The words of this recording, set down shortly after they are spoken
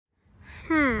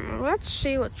let's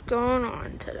see what's going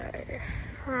on today.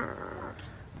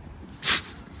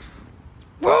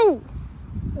 Whoa!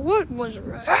 What was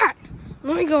that?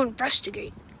 Let me go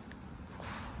investigate.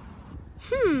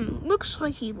 Looks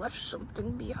like he left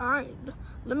something behind.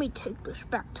 Let me take this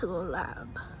back to the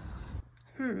lab.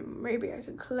 Maybe I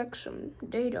could collect some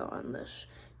data on this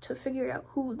to figure out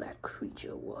who that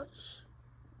creature was.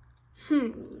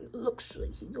 Looks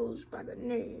like he goes by the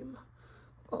name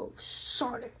of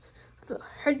Sonic the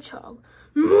Hedgehog.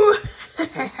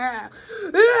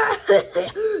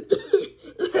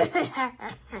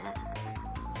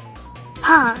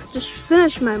 Just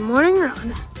finished my morning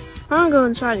run. I'm gonna go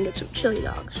inside and get some chili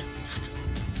dogs.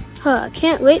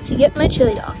 Can't wait to get my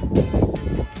chili dog.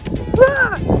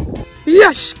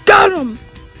 Yes, got him!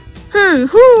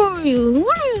 Who are you?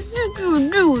 What do you think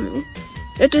you're doing?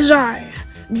 It is I,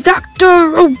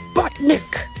 Dr.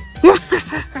 Robotnik.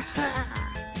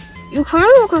 You kind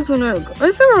of look like an egg.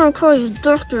 I think I'm gonna call you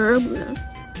Dr. Eggman.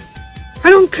 I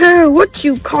don't care what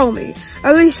you call me.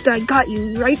 At least I got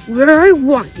you right where I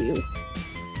want you.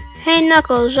 Hey,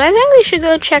 Knuckles, I think we should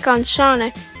go check on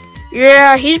Sonic.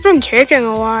 Yeah, he's been taking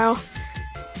a while.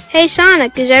 Hey,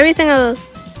 Sonic, is everything who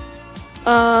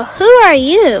are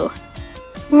you?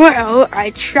 Well,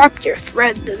 I trapped your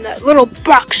friend in that little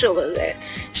box over there,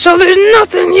 so there's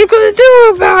nothing you can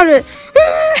do about it.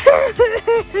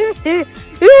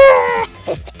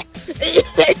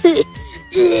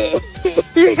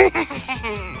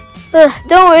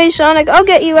 Don't worry, Sonic, I'll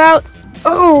get you out.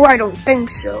 Oh, I don't think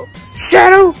so.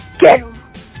 Shadow, get him!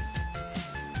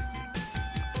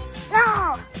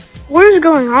 No! What is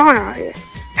going on out here?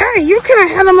 Hey, you can't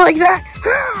hit him like that!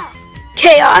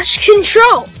 Chaos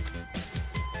control!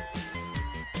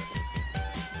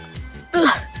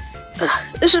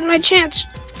 This is my chance.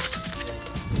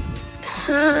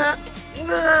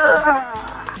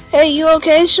 Hey, you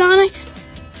okay, Sonic?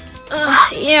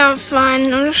 Yeah, I'm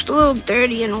fine. I'm just a little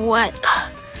dirty and wet.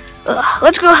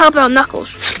 Let's go help out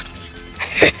Knuckles.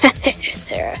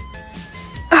 There.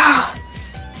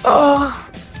 Oh,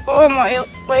 my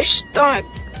stomach.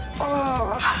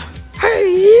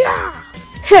 Hey, yeah.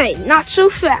 Hey, not so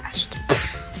fast.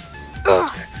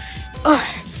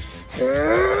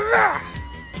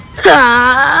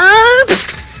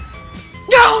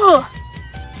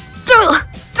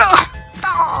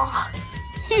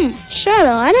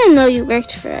 Shadow, I didn't know you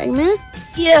worked for Eggman.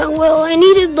 Yeah, well, I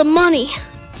needed the money.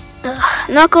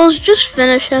 Knuckles, just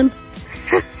finish him.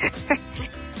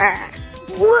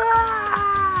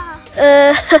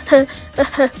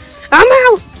 I'm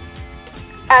out.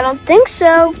 I don't think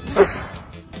so.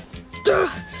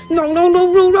 No,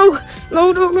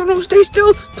 stay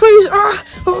still, please.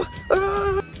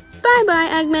 Bye-bye,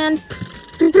 Eggman.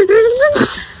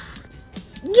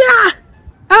 Yeah,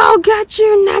 I'll get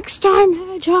you next time,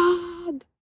 Hedgehog.